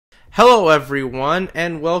Hello, everyone,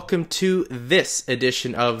 and welcome to this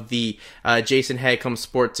edition of the Jason Hagholm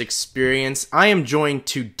Sports Experience. I am joined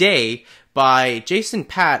today by Jason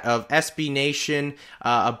Patt of SB Nation,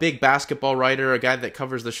 a big basketball writer, a guy that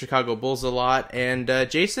covers the Chicago Bulls a lot. And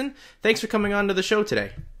Jason, thanks for coming on to the show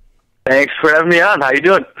today. Thanks for having me on. How you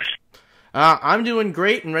doing? I'm doing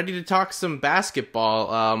great and ready to talk some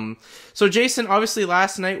basketball. So, Jason, obviously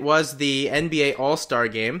last night was the NBA All-Star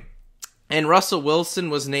Game. And Russell Westbrook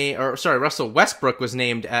was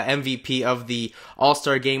named MVP of the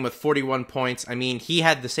All-Star Game with 41 points. I mean, he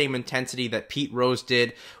had the same intensity that Pete Rose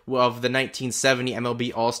did of the 1970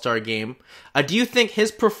 MLB All-Star Game. Do you think his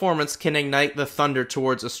performance can ignite the Thunder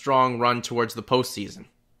towards a strong run towards the postseason?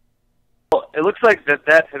 Well, it looks like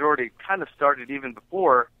that had already kind of started even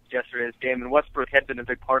before yesterday's game, and Westbrook had been a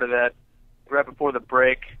big part of that right before the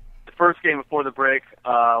break. The first game before the break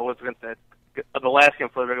was against the last game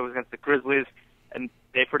before the break was against the Grizzlies, and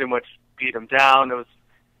they pretty much beat them down.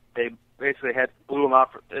 They basically blew them out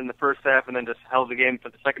in the first half, and then just held the game for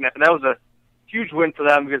the second half. And that was a huge win for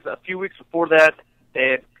them because a few weeks before that, they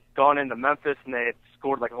had gone into Memphis and they had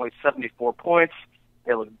scored like only 74 points.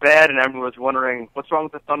 They looked bad, and everyone was wondering what's wrong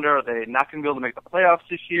with the Thunder. Are they not going to be able to make the playoffs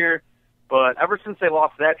this year? But ever since they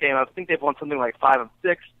lost that game, I think they've won something like 5 of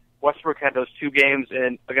 6. Westbrook had those 2 games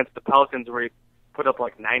against the Pelicans where he put up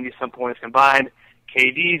like 90-some points combined.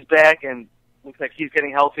 KD's back, and looks like he's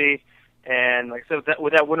getting healthy. And like I said,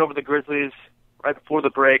 with that win over the Grizzlies right before the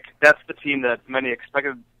break, that's the team that many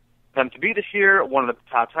expected them to be this year, one of the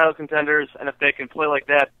top title contenders. And if they can play like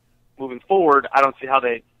that moving forward, I don't see how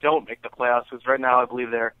they don't make the playoffs, because right now I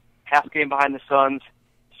believe they're half game behind the Suns.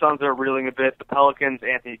 Suns are reeling a bit. The Pelicans,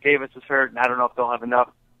 Anthony Davis is hurt, and I don't know if they'll have enough,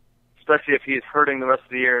 especially if he's hurting the rest of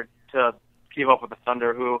the year, to keep up with the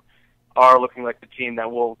Thunder, who are looking like the team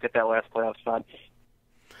that will get that last playoff spot.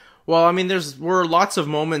 Well, I mean, were lots of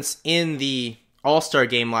moments in the All-Star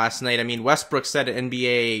Game last night. I mean, Westbrook set an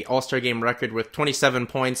NBA All-Star Game record with 27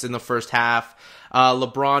 points in the first half.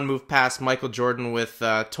 LeBron moved past Michael Jordan with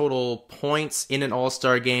total points in an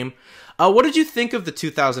All-Star Game. What did you think of the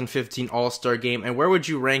 2015 All-Star Game, and where would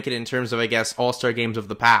you rank it in terms of, I guess, All-Star Games of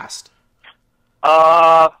the past?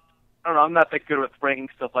 I don't know. I'm not that good with ranking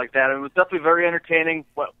stuff like that. It was definitely very entertaining.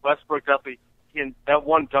 Westbrook definitely, that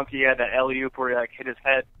one dunk he had, that alley-oop where he hit his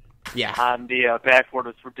head on the backboard,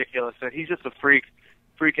 was ridiculous. So he's just a freak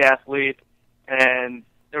athlete. And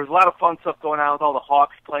there was a lot of fun stuff going on with all the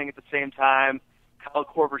Hawks playing at the same time. Kyle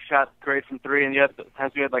Korver shot great from 3, and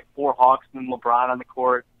times we had like 4 Hawks and LeBron on the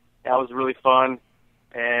court. That was really fun.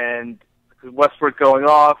 And Westbrook going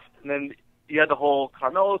off, and then you had the whole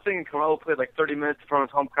Carmelo thing, and Carmelo played like 30 minutes in front of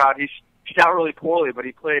his home crowd. He shot really poorly, but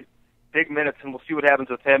he played big minutes, and we'll see what happens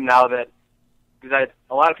with him now because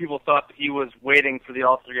a lot of people thought that he was waiting for the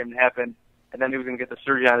All-Star Game to happen, and then he was going to get the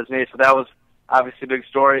surgery on his knee. So that was obviously a big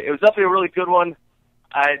story. It was definitely a really good one.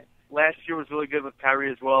 Last year was really good with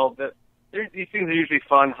Kyrie as well. These things are usually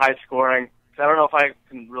fun, high scoring. So I don't know if I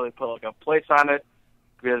can really put like a place on it,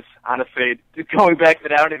 because honestly, going back to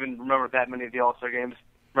that, I don't even remember that many of the All-Star Games.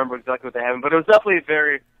 Remember exactly what they happened, but it was definitely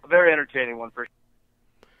a very entertaining one for sure.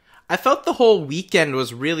 I felt the whole weekend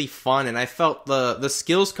was really fun, and I felt the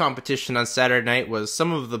skills competition on Saturday night was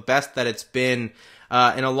some of the best that it's been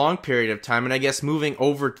in a long period of time. And I guess moving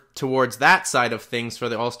over towards that side of things for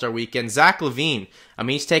the All-Star Weekend, Zach LaVine, I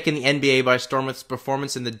mean, he's taken the NBA by storm with his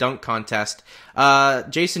performance in the dunk contest.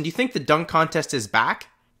 Jason, do you think the dunk contest is back?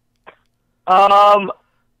 I don't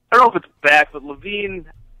know if it's back, but LaVine,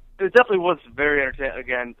 it definitely was very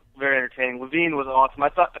entertaining. LaVine was awesome. I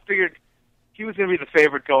figured he was going to be the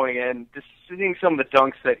favorite going in. Just seeing some of the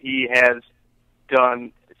dunks that he has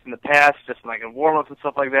done in the past, just like in warm-ups and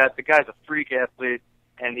stuff like that. The guy's a freak athlete,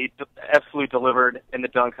 and he absolutely delivered in the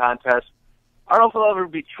dunk contest. I don't know if he'll ever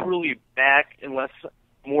be truly back unless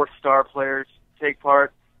more star players take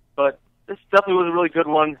part, but this definitely was a really good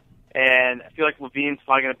one, and I feel like LaVine's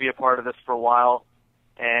probably going to be a part of this for a while.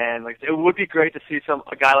 And like it would be great to see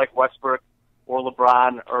a guy like Westbrook or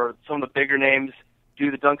LeBron or some of the bigger names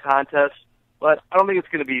do the dunk contest. But I don't think it's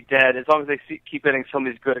going to be dead as long as they keep getting some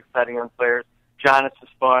of these good, exciting young players. Giannis is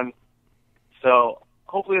fun. So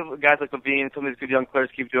hopefully guys like LaVine and some of these good young players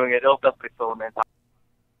keep doing it, it'll definitely fill them in.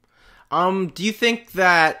 Do you think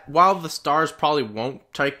that while the Stars probably won't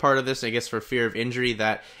take part of this, I guess for fear of injury,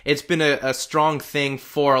 that it's been a strong thing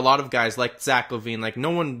for a lot of guys like Zach LaVine? Like, no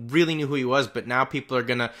one really knew who he was, but now people are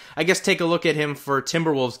going to, I guess, take a look at him for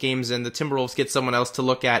Timberwolves games, and the Timberwolves get someone else to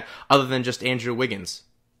look at other than just Andrew Wiggins.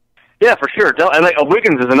 Yeah, for sure. And like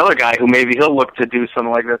Wiggins is another guy who maybe he'll look to do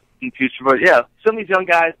something like this in the future. But yeah, some of these young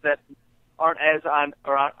guys that aren't on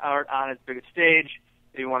as big a stage,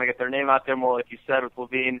 They want to get their name out there more, like you said, with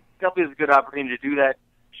Levine. Definitely is a good opportunity to do that,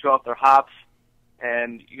 show off their hops,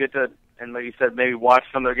 and you get to, and like you said, maybe watch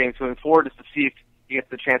some of their games moving forward just to see if you get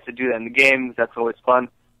the chance to do that in the game. That's always fun.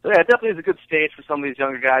 So yeah, it definitely is a good stage for some of these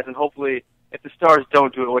younger guys, and hopefully, if the Stars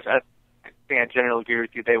don't do it, which I think I generally agree with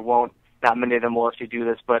you, they won't. Not many of them will actually do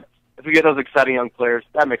this, but if we get those exciting young players,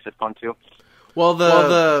 that makes it fun too. Well,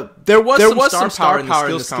 there was some star power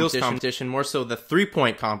in the skills competition, more so the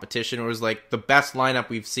three-point competition. It was like the best lineup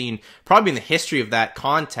we've seen probably in the history of that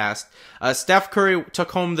contest. Steph Curry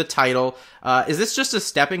took home the title. Is this just a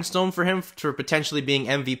stepping stone for him for potentially being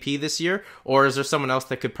MVP this year, or is there someone else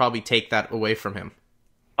that could probably take that away from him?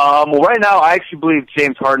 Well, right now, I actually believe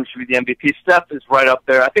James Harden should be the MVP. Steph is right up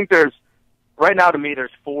there. I think right now to me,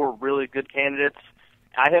 there's 4 really good candidates.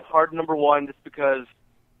 I have Harden number 1 just because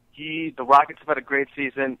the Rockets have had a great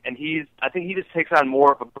season, and I think he just takes on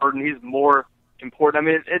more of a burden. He's more important. I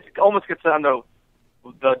mean, it almost gets down to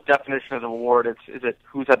the definition of the award. Is it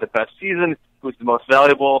who's had the best season, who's the most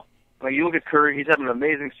valuable? Like you look at Curry, he's having an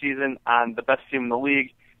amazing season on the best team in the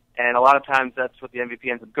league, and a lot of times that's what the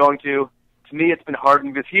MVP ends up going to. To me, it's been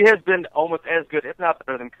Harden because he has been almost as good, if not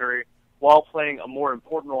better than Curry, while playing a more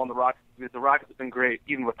important role in the Rockets because the Rockets have been great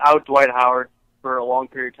even without Dwight Howard for a long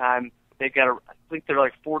period of time. They got, I think they're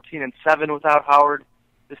like 14-7 without Howard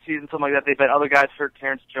this season, something like that. They've had other guys hurt.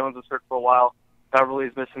 Terrence Jones was hurt for a while.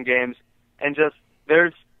 Beverly's missing games, and just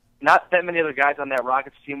there's not that many other guys on that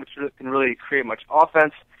Rockets team which can really create much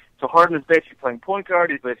offense. So Harden is basically playing point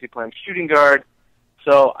guard. He's basically playing shooting guard.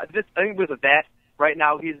 So I think with that, right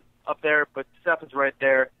now he's up there, but Steph is right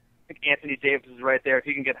there. I think Anthony Davis is right there if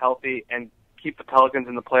he can get healthy and keep the Pelicans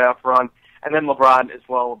in the playoff run. And then LeBron as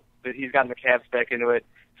well, but he's gotten the Cavs back into it.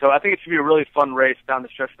 So I think it should be a really fun race down the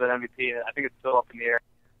stretch for that MVP, and I think it's still up in the air.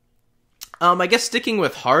 I guess sticking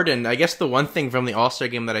with Harden, I guess the one thing from the All-Star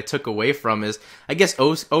game that I took away from is I guess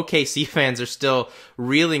OKC fans are still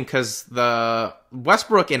reeling because the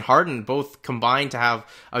Westbrook and Harden both combined to have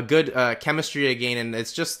a good chemistry again, and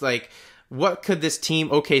it's just like, what could this team,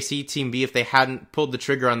 OKC team, be if they hadn't pulled the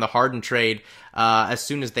trigger on the Harden trade as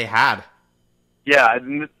soon as they had? Yeah,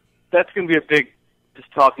 that's going to be a big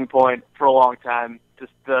just talking point for a long time.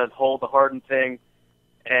 Just the Harden thing,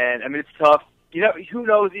 and I mean it's tough. You know, who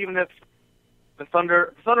knows? Even if the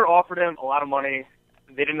Thunder offered him a lot of money,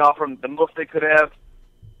 they didn't offer him the most they could have.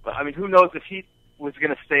 But I mean, who knows if he was going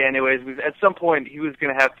to stay anyways? At some point, he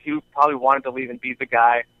probably wanted to leave and be the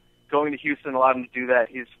guy. Going to Houston allowed him to do that.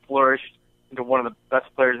 He's flourished into one of the best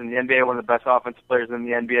players in the NBA, one of the best offensive players in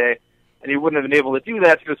the NBA, and he wouldn't have been able to do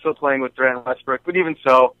that if he was still playing with Durant and Westbrook. But even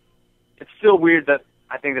so, it's still weird that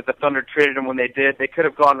I think that the Thunder traded him when they did. They could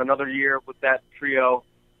have gone another year with that trio,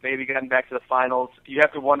 maybe gotten back to the finals. You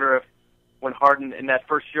have to wonder if when Harden, in that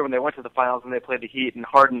first year when they went to the finals and they played the Heat, and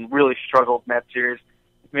Harden really struggled in that series,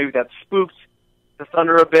 maybe that spooked the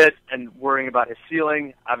Thunder a bit and worrying about his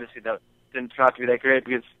ceiling. Obviously, that didn't turn out to be that great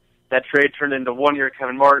because that trade turned into 1 year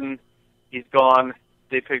Kevin Martin. He's gone.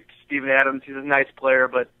 They picked Steven Adams. He's a nice player,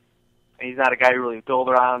 but he's not a guy you really build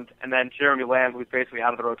around. And then Jeremy Lamb, who's basically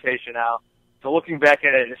out of the rotation now. So looking back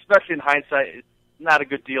at it, especially in hindsight, it's not a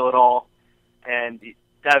good deal at all. And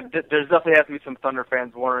there's definitely has to be some Thunder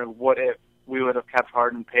fans wondering what if we would have kept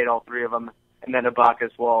Harden, paid all 3 of them, and then Ibaka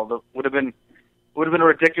as well. That would have been a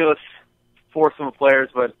ridiculous foursome of players,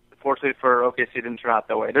 but fortunately for OKC, it didn't turn out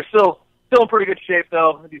that way. They're still in pretty good shape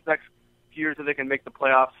though. These next few years, if they can make the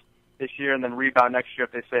playoffs this year and then rebound next year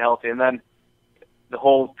if they stay healthy, and then the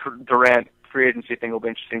whole Durant free agency thing will be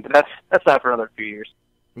interesting. But that's not for another few years.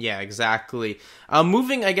 Yeah, exactly.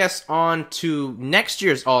 Moving, I guess, on to next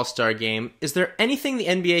year's All-Star Game, is there anything the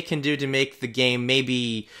NBA can do to make the game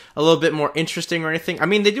maybe a little bit more interesting or anything? I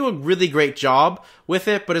mean, they do a really great job with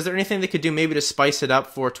it, but is there anything they could do maybe to spice it up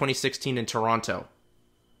for 2016 in Toronto?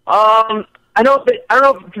 I don't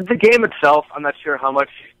know the game itself. I'm not sure how much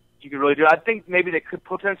you could really do. I think maybe they could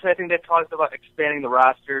potentially. I think they've talked about expanding the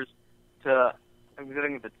rosters to. I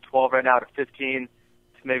think it's 12 right now to 15.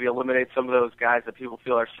 Maybe eliminate some of those guys that people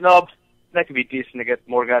feel are snubbed. That could be decent to get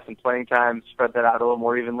more guys in playing time, spread that out a little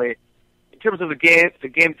more evenly. In terms of the game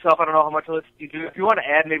itself, I don't know how much of this you do. If you want to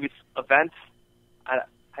add maybe events,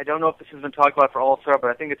 I don't know if this has been talked about for All-Star,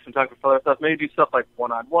 but I think it's been talked about for other stuff. Maybe do stuff like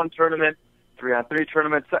 1-on-1 tournament, 3-on-3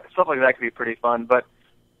 tournaments, stuff like that could be pretty fun. But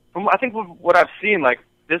I think what I've seen, like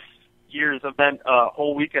this year's event,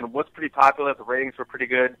 whole weekend was pretty popular. The ratings were pretty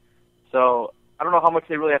good. So I don't know how much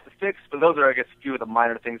they really have to fix, but those are, I guess, a few of the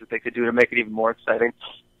minor things that they could do to make it even more exciting.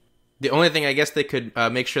 The only thing I guess they could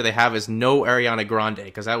make sure they have is no Ariana Grande,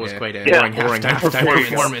 because that was quite a boring halftime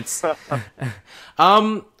performance.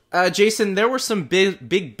 Jason, there were some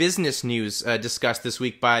big business news discussed this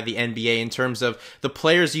week by the NBA in terms of the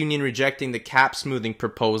Players Union rejecting the cap smoothing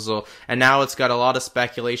proposal, and now it's got a lot of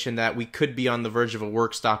speculation that we could be on the verge of a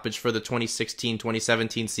work stoppage for the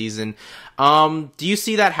 2016-2017 season. Do you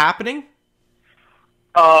see that happening?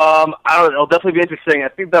 I don't know. It'll definitely be interesting. I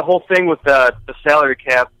think the whole thing with the salary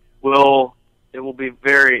cap will be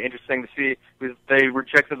very interesting to see, because they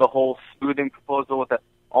rejected the whole smoothing proposal with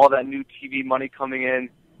all that new TV money coming in.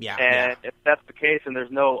 Yeah. And if that's the case and there's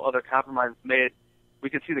no other compromise made, we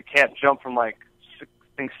could see the cap jump from like, I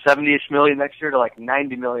think 70-ish million next year to like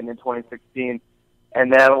 90 million in 2016.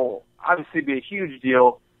 And that'll obviously be a huge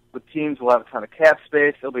deal with teams. Will have a ton of cap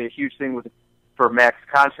space. It'll be a huge thing for max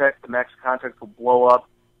contracts. The max contracts will blow up.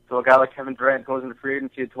 So a guy like Kevin Durant goes into free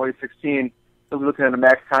agency in 2016, he'll be looking at a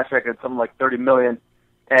max contract at something like 30 million.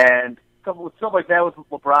 And with stuff like that, with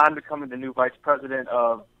LeBron becoming the new vice president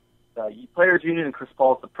of the Players Union and Chris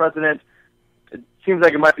Paul as the president, it seems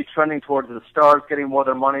like it might be trending towards the stars getting more of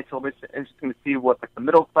their money. So it'll be interesting to see what like the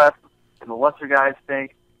middle class and the lesser guys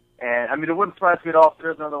think. And I mean, it wouldn't surprise me at all if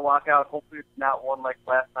there's another lockout. Hopefully, it's not one like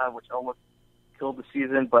last time, which almost killed the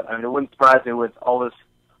season. But I mean, it wouldn't surprise me with all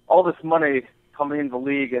this money coming into the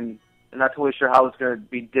league, and I'm not totally sure how it's going to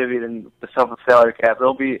be divvied in the salary cap.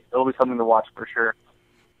 It'll be something to watch for sure.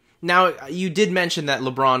 Now, you did mention that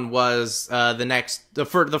LeBron was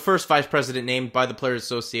the first vice president named by the Players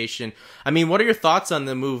Association. I mean, what are your thoughts on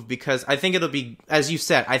the move? Because I think it'll be, as you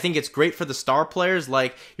said, I think it's great for the star players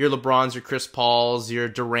like your LeBrons, your Chris Pauls, your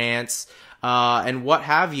Durants, and what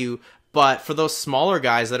have you. But for those smaller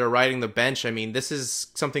guys that are riding the bench, I mean, this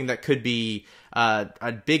is something that could be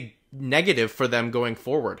a big negative for them going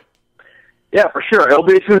forward. Yeah, for sure. It'll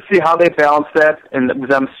be interesting to see how they balance that, and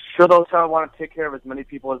I'm sure they'll try to want to take care of as many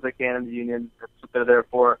people as they can in the union. That's what they're there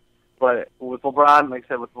for. But with LeBron, like I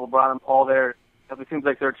said, with LeBron and Paul there, it seems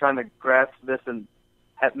like they're trying to grasp this and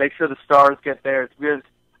make sure the stars get there. It's weird.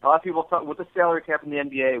 A lot of people talk with the salary cap in the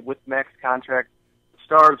NBA, with max contracts, the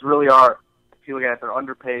stars really are, feeling like they're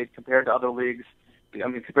underpaid compared to other leagues. I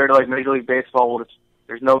mean, compared to like Major League Baseball, where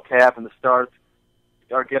there's no cap and the stars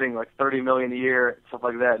are getting like $30 million a year, stuff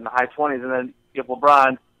like that, in the high 20s, and then you have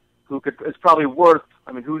LeBron, who is probably worth,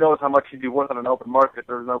 I mean, who knows how much he'd be worth on an open market.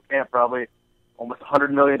 There's no cap, probably almost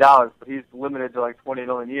 $100 million, but he's limited to like $20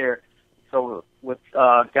 million a year. So with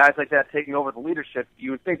guys like that taking over the leadership,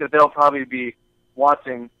 you would think that they'll probably be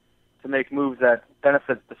watching to make moves that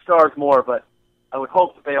benefit the stars more, but I would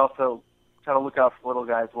hope that they also try to look out for little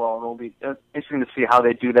guys as well, and it'll be interesting to see how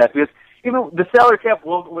they do that, because even the salary cap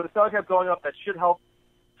with the salary cap going up, that should help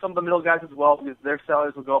some of the middle guys as well, because their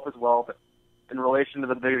salaries will go up as well, but in relation to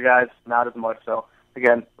the bigger guys, not as much. So,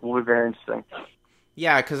 again, it will be very interesting.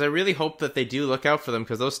 Yeah, because I really hope that they do look out for them,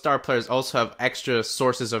 because those star players also have extra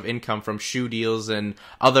sources of income from shoe deals and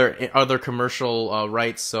other commercial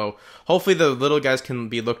rights. So hopefully the little guys can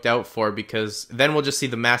be looked out for, because then we'll just see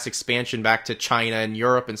the mass expansion back to China and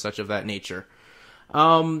Europe and such of that nature.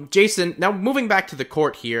 Jason, now moving back to the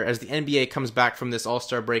court here as the NBA comes back from this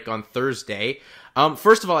All-Star break on Thursday.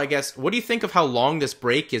 First of all, I guess, what do you think of how long this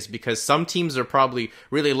break is? Because some teams are probably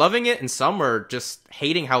really loving it, and some are just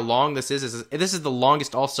hating how long this is. This is the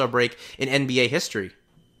longest All-Star break in NBA history.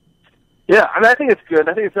 Yeah, I mean, I think it's good.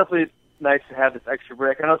 I think it's definitely nice to have this extra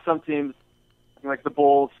break. I know some teams, like the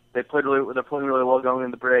Bulls, they're playing really well going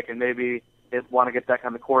in the break, and maybe they want to get back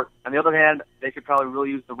on the court. On the other hand, they could probably really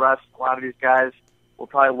use the rest. A lot of these guys will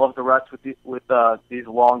probably love the rest with these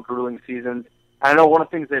long, grueling seasons. I know one of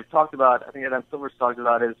the things they've talked about, I think Adam Silver's talked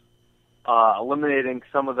about, is eliminating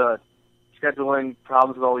some of the scheduling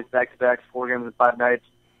problems with all these back-to-backs, 4 games in 5 nights.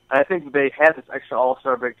 And I think they had this extra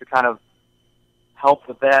All-Star break to kind of help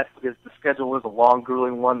with that, because the schedule is a long,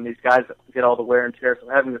 grueling one, and these guys get all the wear and tear. So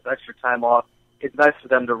having this extra time off, it's nice for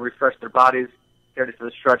them to refresh their bodies, get ready for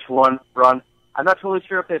the stretch run. I'm not totally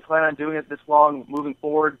sure if they plan on doing it this long moving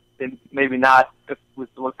forward. Maybe not. It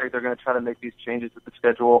looks like they're going to try to make these changes with the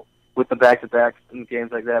schedule, with the back-to-backs and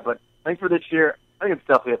games like that. But I think for this year, I think it's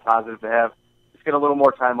definitely a positive to have. Just get a little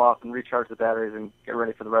more time off and recharge the batteries and get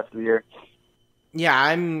ready for the rest of the year. Yeah,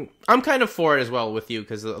 I'm kind of for it as well with you,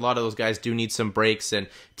 because a lot of those guys do need some breaks, and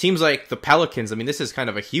teams like the Pelicans, I mean, this is kind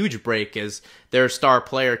of a huge break, as their star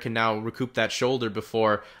player can now recoup that shoulder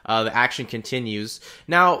before the action continues.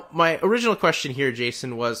 Now, my original question here,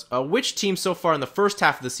 Jason, was which team so far in the first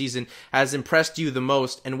half of the season has impressed you the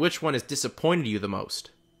most, and which one has disappointed you the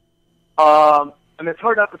most? I mean, it's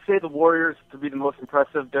hard not to say the Warriors to be the most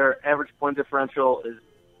impressive. Their average point differential is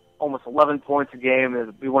almost 11 points a game.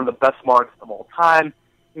 It'd be one of the best marks of all time.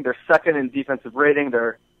 I think they're second in defensive rating.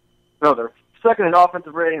 They're second in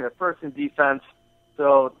offensive rating. They're first in defense.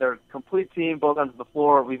 So they're a complete team, both ends of the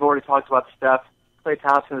floor. We've already talked about Steph. Klay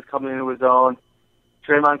Thompson is coming into his own.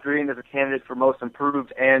 Draymond Green is a candidate for most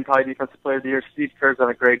improved and probably defensive player of the year. Steve Kerr's done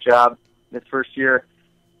a great job in his first year.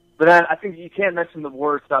 But then I think you can't mention the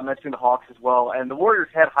Warriors without mentioning the Hawks as well. And the Warriors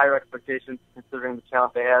had higher expectations considering the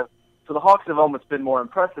talent they have. So the Hawks have almost been more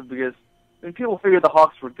impressive because people figured the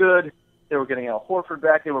Hawks were good. They were getting Al Horford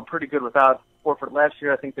back. They were pretty good without Horford last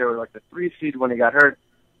year. I think they were like the 3 seed when he got hurt.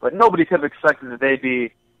 But nobody could have expected that they'd be,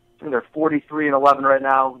 I think they're 43-11 right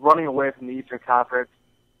now, running away from the Eastern Conference.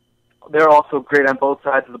 They're also great on both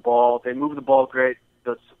sides of the ball. They move the ball great.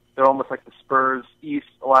 They're almost like the Spurs East,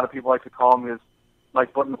 a lot of people like to call them, because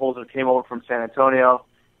Mike Budenholzer came over from San Antonio.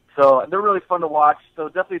 So they're really fun to watch. So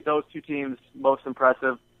definitely those two teams most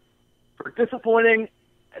impressive. For disappointing,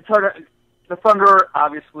 it's hard to, the Thunder,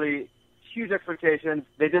 obviously, huge expectations.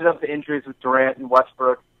 They did have the injuries with Durant and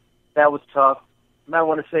Westbrook. That was tough. And I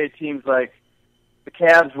want to say teams like the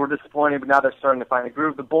Cavs were disappointing, but now they're starting to find a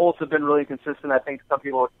groove. The Bulls have been really consistent. I think some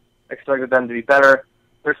people expected them to be better.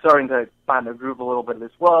 They're starting to find their groove a little bit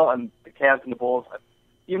as well, and the Cavs and the Bulls,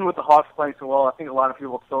 even with the Hawks playing so well, I think a lot of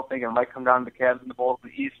people still think it might come down to the Cavs and the Bulls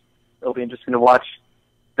in the East. It'll be interesting to watch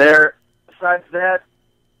there. Besides that,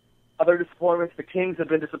 other disappointments, the Kings have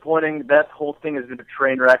been disappointing. That whole thing has been a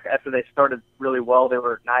train wreck. After they started really well, they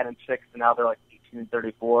were 9-6, and now they're like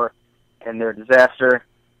 18-34, and they're a disaster.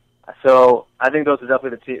 So I think those are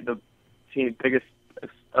definitely the team biggest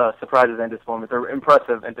surprises and disappointments. They're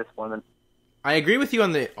impressive and disappointment. I agree with you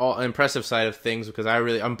on the impressive side of things, because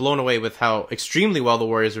I'm blown away with how extremely well the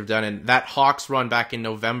Warriors have done, and that Hawks run back in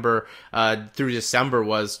November through December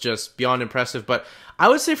was just beyond impressive. But I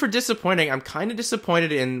would say for disappointing, I'm kind of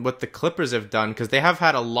disappointed in what the Clippers have done, because they have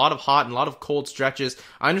had a lot of hot and a lot of cold stretches.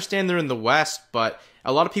 I understand they're in the West, but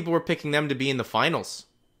a lot of people were picking them to be in the finals.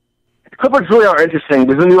 The Clippers really are interesting,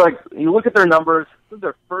 because when you look at their numbers,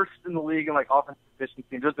 they're first in the league in offensive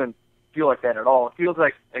efficiency. It doesn't feel like that at all. It feels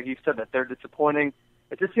like you said, that they're disappointing.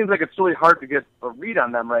 It just seems like it's really hard to get a read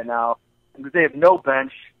on them right now, because they have no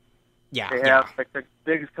bench. Yeah, they have the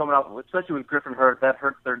bigs coming out, especially with Griffin hurt. That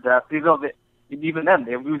hurts their depth. Even then,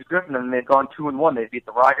 they lose Griffin, and they've gone 2-1. They beat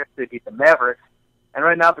the Rockets, they beat the Mavericks, and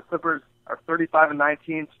right now the Clippers are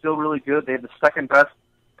 35-19, still really good. They have the second best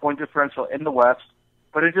point differential in the West,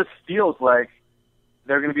 but it just feels like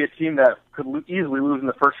they're going to be a team that could easily lose in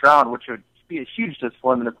the first round, which would be a huge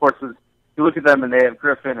disappointment. Of course, you look at them and they have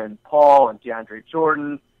Griffin and Paul and DeAndre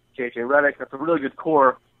Jordan, J.J. Redick. That's a really good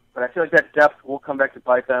core, but I feel like that depth will come back to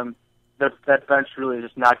bite them. That bench really is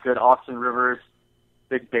just not good. Austin Rivers,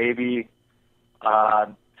 Big Baby,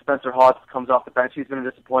 Spencer Hawes comes off the bench. He's been a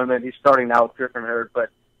disappointment. He's starting now with Griffin hurt, but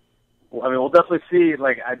we'll definitely see.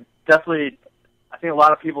 I think a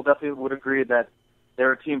lot of people definitely would agree that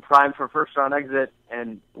they're a team primed for a first-round exit,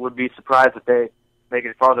 and would be surprised if they make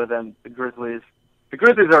it farther than the Grizzlies. The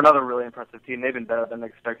Grizzlies are another really impressive team. They've been better than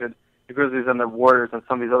expected. The Grizzlies and the Warriors and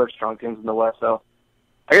some of these other strong teams in the West. So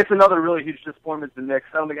I guess another really huge disappointment is the Knicks.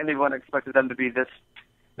 I don't think anyone expected them to be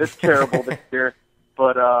this terrible this year.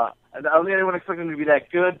 But I don't think anyone expected them to be that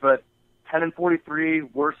good. But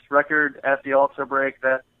 10-43, worst record at the All-Star break.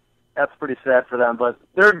 That's pretty sad for them. But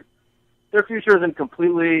their future isn't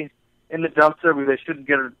completely in the dumpster, because they should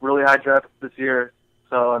get a really high draft this year.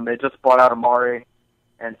 So, and they just bought out Amari,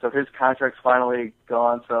 and so his contract's finally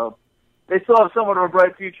gone. So they still have somewhat of a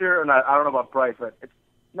bright future, and I don't know about bright, but it's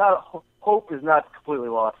not, hope is not completely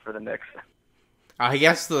lost for the Knicks. I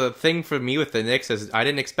guess the thing for me with the Knicks is I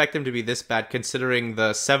didn't expect them to be this bad, considering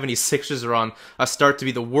the 76ers are on a start to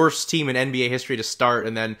be the worst team in NBA history to start,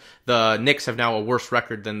 and then the Knicks have now a worse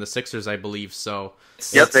record than the Sixers, I believe. So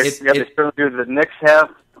they certainly do. The Knicks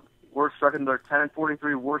have worst record. They're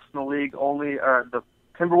 10-43, worst in the league. Only the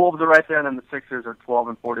Timberwolves are right there, and then the Sixers are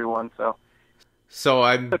 12-41. So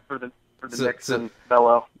I'm for the Knicks and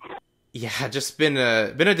Bello. Yeah, just been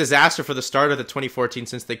a disaster for the start of the 2014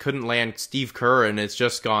 since they couldn't land Steve Kerr, and it's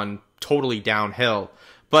just gone totally downhill.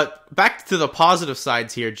 But back to the positive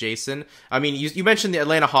sides here, Jason. I mean, you mentioned the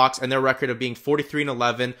Atlanta Hawks and their record of being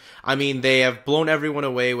 43-11. I mean, they have blown everyone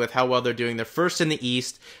away with how well they're doing. They're first in the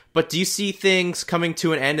East. But do you see things coming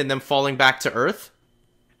to an end and them falling back to earth?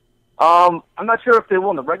 I'm not sure if they will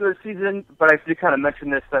in the regular season, but I did kind of mention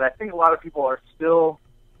this, that I think a lot of people are still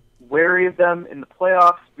wary of them in the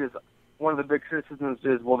playoffs, because one of the big criticisms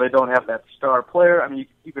is, well, they don't have that star player. I mean,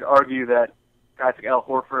 you could argue that guys like Al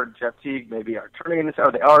Horford, Jeff Teague maybe are turning into stars,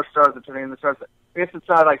 or they are stars that are turning into stars. I guess it's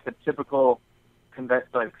not like the typical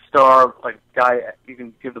star guy. You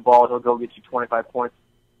can give the ball, he'll go get you 25 points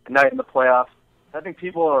a night in the playoffs. I think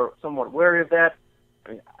people are somewhat wary of that. I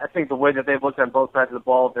mean, I think the way that they've looked on both sides of the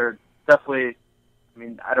ball, they're definitely I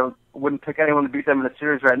mean, wouldn't pick anyone to beat them in the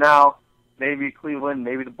series right now. Maybe Cleveland,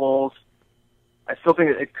 maybe the Bulls. I still think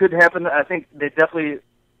it could happen. I think they definitely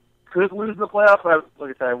could lose the playoffs. Like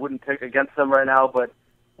I said, I wouldn't pick against them right now, but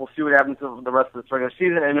we'll see what happens over the rest of this regular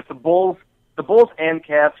season. And if the Bulls and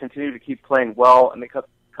Cavs continue to keep playing well and they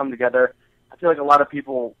come together, I feel like a lot of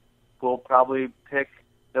people will probably pick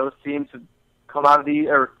those teams to come out of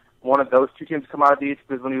or one of those two teams to come out of the East,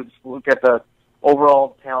 because when you look at the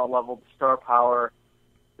overall talent level, the star power,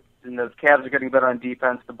 and the Cavs are getting better on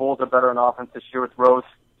defense. The Bulls are better on offense this year with Rose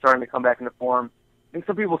starting to come back into form. I think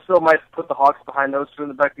some people still might put the Hawks behind those two in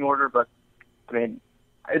the pecking order, but I mean,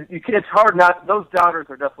 it's hard not. Those doubters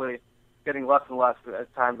are definitely getting less and less as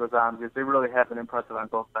time goes on, because they really have been impressive on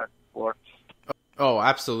both sides of the floor. Oh,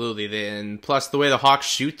 absolutely. And plus, the way the Hawks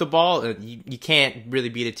shoot the ball, you can't really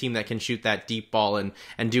beat a team that can shoot that deep ball and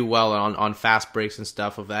do well on fast breaks and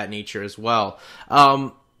stuff of that nature as well.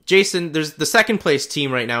 Jason, there's the second place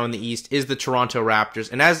team right now in the East is the Toronto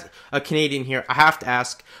Raptors. And as a Canadian here, I have to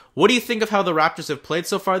ask, what do you think of how the Raptors have played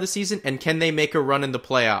so far this season, and can they make a run in the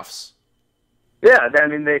playoffs? Yeah, I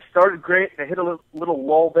mean, they started great. They hit a little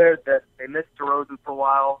lull there that they missed DeRozan for a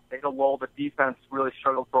while. They hit a lull. The defense really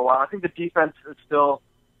struggled for a while. I think the defense is still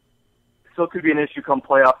could be an issue come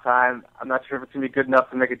playoff time. I'm not sure if it's going to be good enough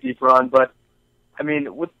to make a deep run, but I mean,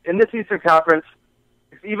 in this Eastern Conference,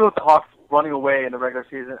 even with the Hawks running away in the regular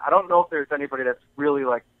season, I don't know if there's anybody that's really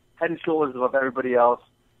like head and shoulders above everybody else.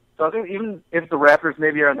 So I think even if the Raptors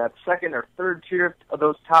maybe are in that second or third tier of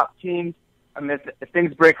those top teams, I mean, if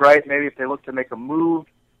things break right, maybe if they look to make a move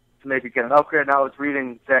to maybe get an upgrade. Now I was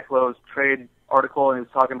reading Zach Lowe's trade article, and he was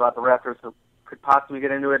talking about the Raptors who could possibly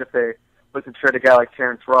get into it if they look to trade a guy like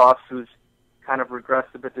Terrence Ross, who's kind of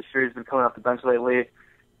regressed a bit this year. He's been coming off the bench lately.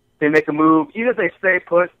 They make a move. Even if they stay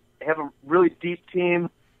put, they have a really deep team.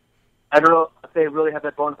 I don't know if they really have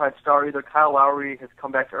that bona fide star either. Kyle Lowry has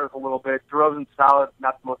come back to earth a little bit. DeRozan's solid,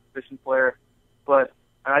 not the most efficient player. But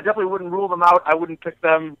I definitely wouldn't rule them out. I wouldn't pick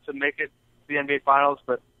them to make it to the NBA Finals,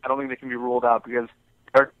 but I don't think they can be ruled out because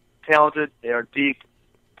they're talented, they are deep,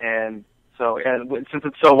 and since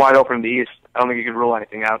it's so wide open in the East, I don't think you can rule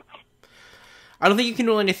anything out. I don't think you can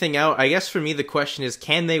rule anything out. I guess for me, the question is,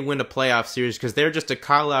 can they win a playoff series? Because they're just a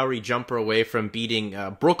Kyle Lowry jumper away from beating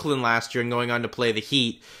Brooklyn last year and going on to play the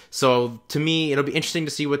Heat. So to me, it'll be interesting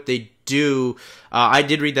to see what they do. I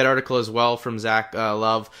did read that article as well from Zach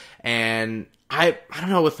Love, and I don't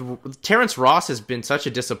know, with Terrence Ross has been such a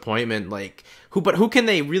disappointment. Like who can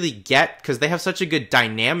they really get? Because they have such a good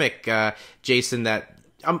dynamic, Jason.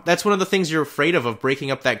 That's one of the things you're afraid of breaking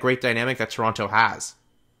up that great dynamic that Toronto has.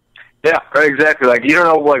 Yeah, right, exactly. Like, you don't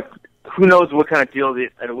know, like, who knows what kind of deal that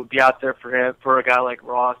it would be out there for him, for a guy like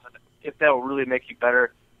Ross, and if that will really make you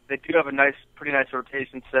better. They do have a pretty nice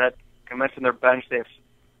rotation set. I mentioned their bench. They have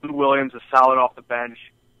Lou Williams, a solid off the bench.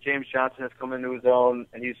 James Johnson has come into his own,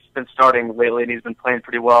 and he's been starting lately, and he's been playing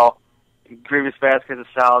pretty well. Grievous Vasquez is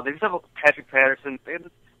solid. They just have Patrick Patterson. They have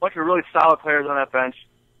a bunch of really solid players on that bench.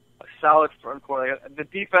 A solid front court. The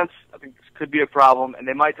defense, I think, could be a problem, and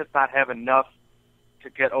they might just not have enough to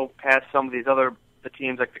get past some of the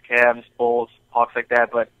teams like the Cavs, Bulls, Hawks like that.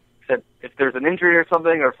 But if there's an injury or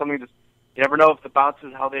something, you never know if the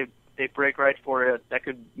bounces, how they break right for you, that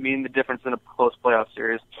could mean the difference in a close playoff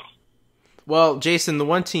series. Well, Jason, the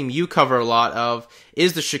one team you cover a lot of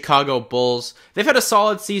is the Chicago Bulls. They've had a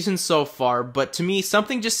solid season so far, but to me,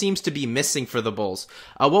 something just seems to be missing for the Bulls.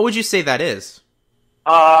 What would you say that is?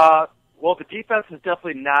 Well, the defense has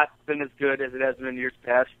definitely not been as good as it has been in years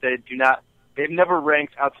past. They've never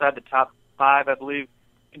ranked outside the top 5, I believe,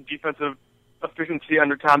 in defensive efficiency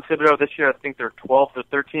under Tom Thibodeau. This year, I think they're 12th or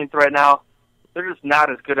 13th right now. They're just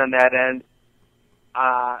not as good on that end.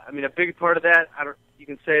 I mean, a big part of that, you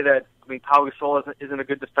can say that, Pau Gasol isn't a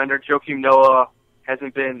good defender. Joakim Noah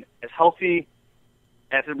hasn't been as healthy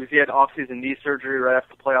after he had off-season knee surgery right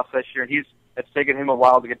after the playoffs this year, and it's taken him a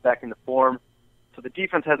while to get back into form. So the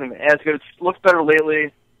defense hasn't been as good. It looks better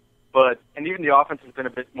lately. And even the offense has been a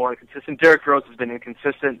bit more inconsistent. Derrick Rose has been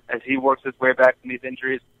inconsistent as he works his way back from these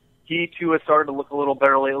injuries. He, too, has started to look a little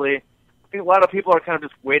better lately. I think a lot of people are kind of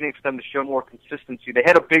just waiting for them to show more consistency. They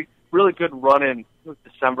had a really good run in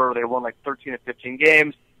December. They won like 13 or 15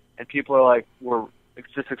 games, and people are were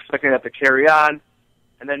just expecting that to carry on.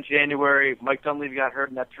 And then January, Mike Dunleavy got hurt,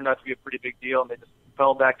 and that turned out to be a pretty big deal, and they just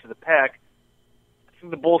fell back to the pack. I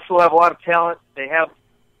think the Bulls still have a lot of talent. They have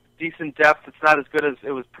decent depth. It's not as good as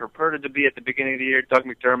it was purported to be at the beginning of the year. Doug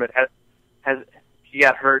McDermott he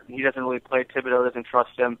got hurt, and he doesn't really play. Thibodeau doesn't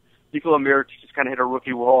trust him. Nikola Mirotic just kind of hit a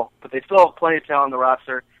rookie wall, but they still have plenty of talent on the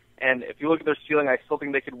roster. And if you look at their ceiling, I still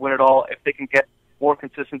think they could win it all if they can get more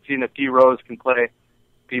consistency and if D Rose can play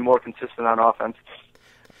be more consistent on offense.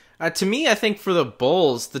 To me, I think for the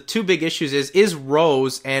Bulls, the two big issues is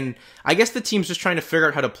Rose, and I guess the team's just trying to figure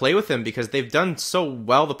out how to play with him because they've done so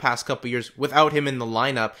well the past couple of years without him in the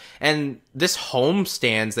lineup. And this home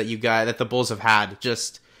stands that the Bulls have had,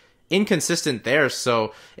 just inconsistent there.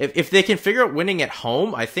 So if they can figure out winning at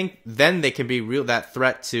home, I think then they can be that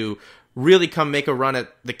threat to really come make a run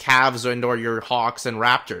at the Cavs or your Hawks and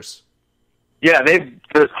Raptors. Yeah,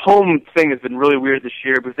 the home thing has been really weird this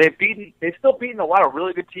year because they've still beaten a lot of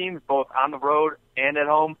really good teams both on the road and at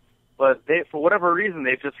home, but for whatever reason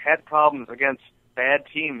they've just had problems against bad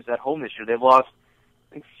teams at home this year. They've lost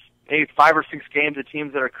maybe 5 or 6 games to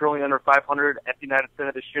teams that are currently under 500 at the United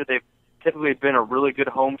Center this year. They've typically been a really good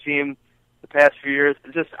home team the past few years.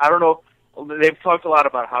 It's just, I don't know, they've talked a lot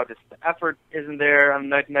about how just the effort isn't there on a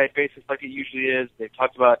night-to-night basis like it usually is. They've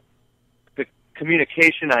talked about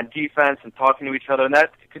communication on defense and talking to each other, and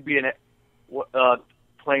that could be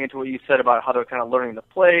playing into what you said about how they're kind of learning to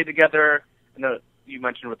play together. And you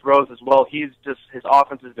mentioned with Rose as well, his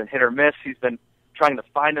offense has been hit or miss. He's been trying to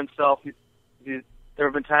find himself. There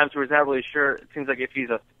have been times where he's not really sure. It seems like if he's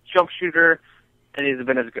a jump shooter, and he's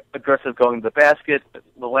been as aggressive going to the basket.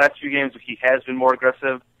 The last few games, he has been more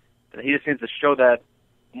aggressive. And he just needs to show that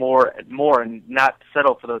more and not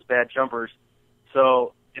settle for those bad jumpers.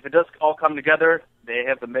 So if it does all come together, they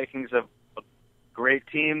have the makings of a great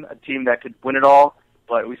team, a team that could win it all,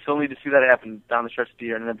 but we still need to see that happen down the stretch of the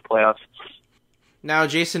year and in the playoffs. Now,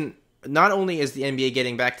 Jason, not only is the NBA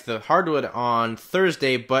getting back to the hardwood on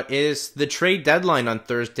Thursday, but is the trade deadline on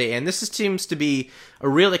Thursday, and this seems to be a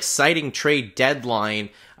real exciting trade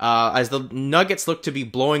deadline as the Nuggets look to be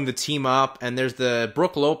blowing the team up, and there's the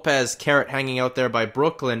Brook Lopez carrot hanging out there by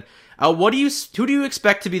Brooklyn. Who do you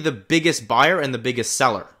expect to be the biggest buyer and the biggest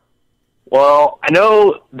seller? Well, I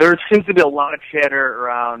know there seems to be a lot of chatter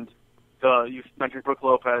around you mentioned Brook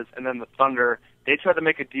Lopez and then the Thunder. They tried to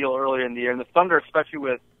make a deal earlier in the year, and the Thunder, especially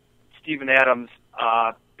with Steven Adams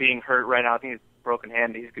being hurt right now, I think he's broken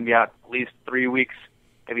hand. He's going to be out at least 3 weeks,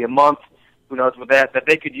 maybe a month. Who knows with that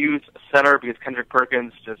they could use a center because Kendrick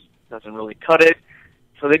Perkins just doesn't really cut it.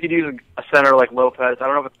 So they could use a center like Lopez. I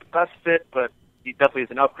don't know if it's the best fit, but he definitely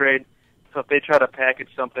is an upgrade. So if they try to package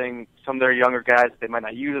some of their younger guys they might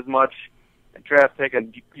not use as much, a draft pick,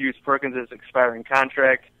 and use Perkins' expiring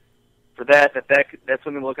contract, for that's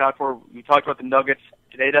something to look out for. We talked about the Nuggets.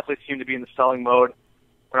 They definitely seem to be in the selling mode.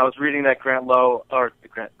 When I was reading that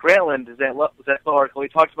Grantland, is that article, he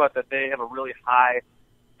talks about that they have a really high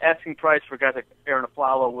asking price for guys like Aaron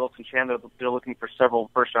Aflalo, Wilson Chandler. They're looking for several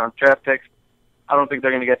first-round draft picks. I don't think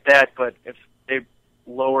they're going to get that, but if they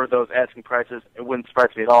lower those asking prices, it wouldn't surprise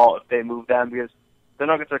me at all if they move them because the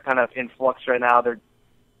Nuggets are kind of in flux right now. They've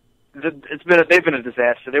been a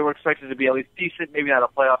disaster. They were expected to be at least decent, maybe not a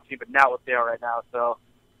playoff team, but not what they are right now. So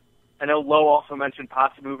I know Lowe also mentioned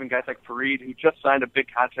possibly moving guys like Fareed, who just signed a big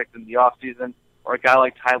contract in the offseason, or a guy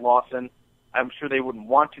like Ty Lawson. I'm sure they wouldn't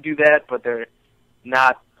want to do that, but they're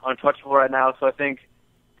not untouchable right now. So I think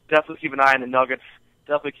definitely keep an eye on the Nuggets.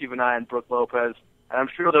 Definitely keep an eye on Brook Lopez. And I'm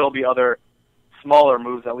sure there will be other smaller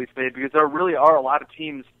moves at least made because there really are a lot of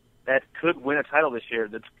teams that could win a title this year.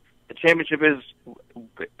 The championship is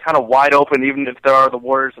kind of wide open, even if there are the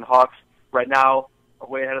Warriors and Hawks right now are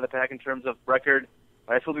way ahead of the pack in terms of record.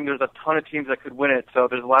 I still think there's a ton of teams that could win it, so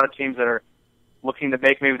there's a lot of teams that are looking to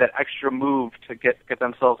make maybe that extra move to get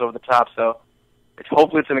themselves over the top. So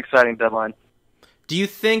hopefully it's an exciting deadline. Do you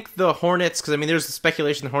think the Hornets, because there's the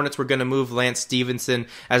speculation the Hornets were going to move Lance Stevenson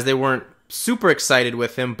as they weren't super excited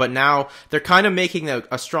with him, but now they're kind of making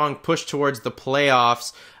a strong push towards the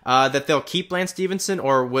playoffs, that they'll keep Lance Stevenson,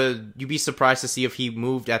 or would you be surprised to see if he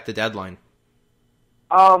moved at the deadline?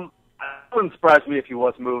 It wouldn't surprise me if he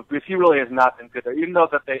was moved, because he really has not been good there. Even though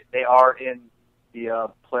that they are in the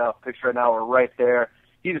playoff picture right now, or right there,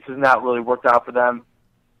 he just has not really worked out for them.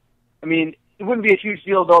 It wouldn't be a huge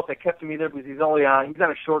deal, though, if they kept him either, because he's on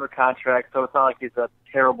a shorter contract, so it's not like it's a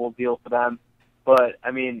terrible deal for them. But,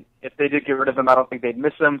 if they did get rid of him, I don't think they'd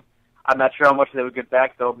miss him. I'm not sure how much they would get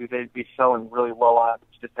back, though, because they'd be selling really low on it.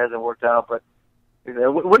 It just hasn't worked out. But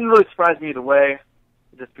it wouldn't really surprise me either way,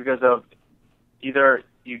 just because of either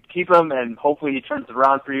you keep him and hopefully he turns it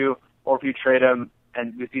around for you, or if you trade him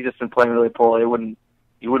and if he's just been playing really poorly, you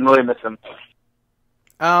wouldn't really miss him.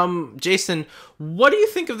 Jason, what do you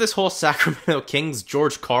think of this whole Sacramento Kings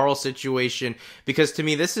George Karl situation? Because to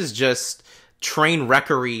me, this is just train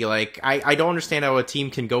wreckery. I don't understand how a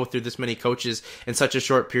team can go through this many coaches in such a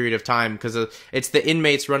short period of time, because it's the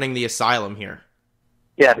inmates running the asylum here.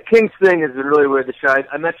 Yeah, the Kings thing is really weird.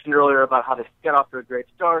 I mentioned earlier about how they got off to a great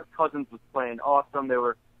start. Cousins was playing awesome. They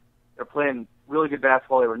were They're playing really good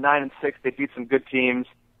basketball. They were 9-6. They beat some good teams.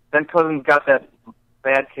 Then Cousins got that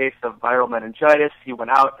bad case of viral meningitis. He went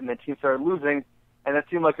out, and the team started losing. And it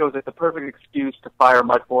seemed like it was like the perfect excuse to fire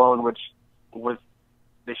Mike Malone, which was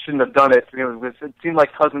they shouldn't have done it. It seemed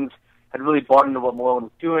like Cousins had really bought into what Malone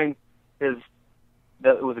was doing. That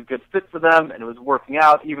it was a good fit for them, and it was working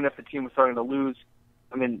out, even if the team was starting to lose.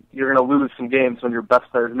 I mean, you're going to lose some games when your best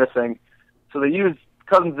player is missing. So they used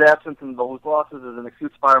Cousins' absence and those losses as an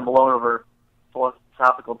excuse to fire Malone over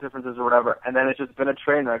philosophical differences or whatever, and then it's just been a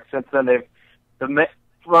train wreck. Since then, the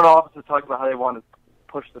front office has talked about how they want to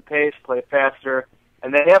push the pace, play faster,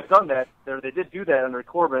 and they have done that. They did do that under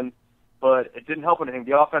Corbin, but it didn't help anything.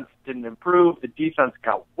 The offense didn't improve. The defense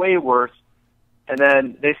got way worse. And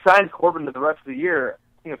then they signed Corbin to the rest of the year,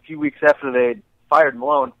 I think a few weeks after they fired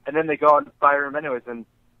Malone, and then they go out and fire him anyways and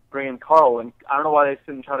bring in Carl. And I don't know why they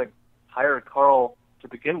didn't try to hire Carl to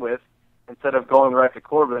begin with instead of going right to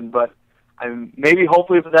Corbin, but maybe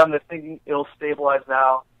hopefully for them, they're thinking it'll stabilize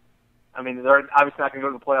now. I mean, they're obviously not going to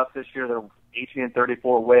go to the playoffs this year. They're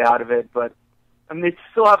 18-34, way out of it. But, I mean, they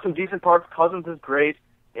still have some decent parts. Cousins is great.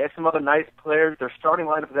 They have some other nice players. Their starting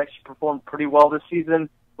lineup has actually performed pretty well this season.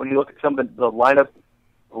 When you look at some of the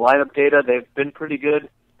lineup data, they've been pretty good.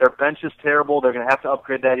 Their bench is terrible. They're going to have to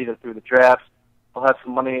upgrade that either through the draft. They'll have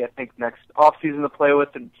some money, I think, next offseason to play with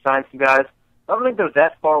and sign some guys. I don't think they're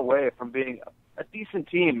that far away from being a decent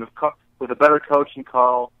team with a better coach than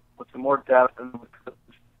Carl, with some more depth, and with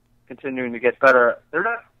continuing to get better. They're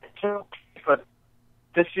not terrible, but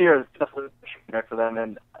this year is definitely a check for them.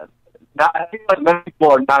 And I think like many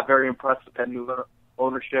people are not very impressed with that new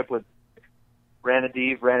ownership with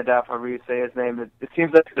Ranadiv, however you say his name. It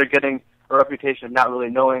seems like they're getting a reputation of not really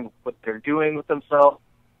knowing what they're doing with themselves.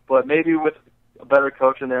 But maybe with a better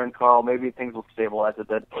coach in there and Carl, maybe things will stabilize a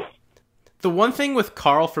bit. The one thing with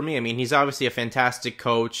Carl for me, I mean, he's obviously a fantastic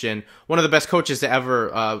coach and one of the best coaches to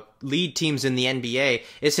ever lead teams in the NBA,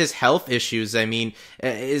 is his health issues. I mean,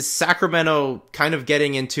 is Sacramento kind of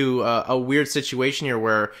getting into a weird situation here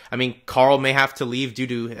where, I mean, Carl may have to leave due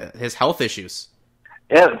to his health issues?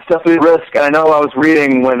 Yeah, it's definitely a risk. And I know I was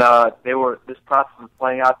reading when this process was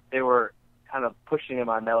playing out, they were kind of pushing him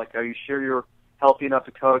on that. Like, are you sure you're healthy enough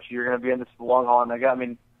to coach? You're going to be in this long haul. And I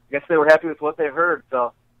guess they were happy with what they heard.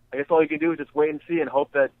 So I guess all you can do is just wait and see and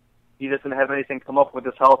hope that he doesn't have anything come up with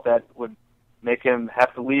his health that would make him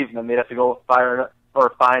have to leave, and then they'd have to go fire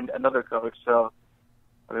or find another coach. So,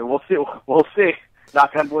 I mean, we'll see. We'll see.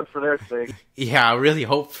 Knock on wood for their sake. Yeah, I really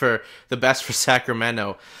hope for the best for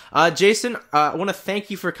Sacramento. Jason, I want to thank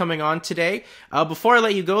you for coming on today. Before I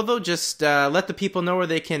let you go, though, just let the people know where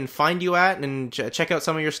they can find you at and check out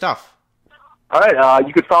some of your stuff. All right.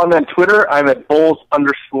 You can follow me on Twitter. I'm at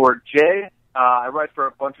Bulls_J. I write for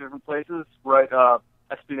a bunch of different places. Write SB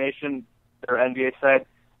Nation, their NBA site.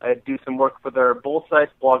 I do some work for their Bull site,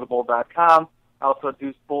 bloggable.com. I also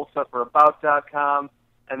do Bull stuff for About.com.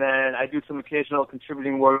 And then I do some occasional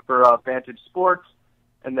contributing work for Vantage Sports,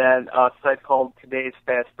 and then a site called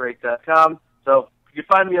todaysfastbreak.com. So you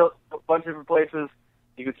can find me a bunch of different places.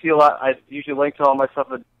 You can see a lot. I usually link to all my stuff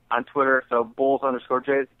on Twitter, so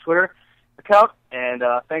Bulls_J is the Twitter account. And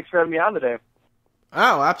thanks for having me on today.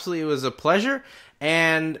 Oh, absolutely. It was a pleasure.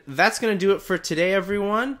 And that's going to do it for today,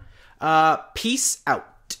 everyone. Peace out.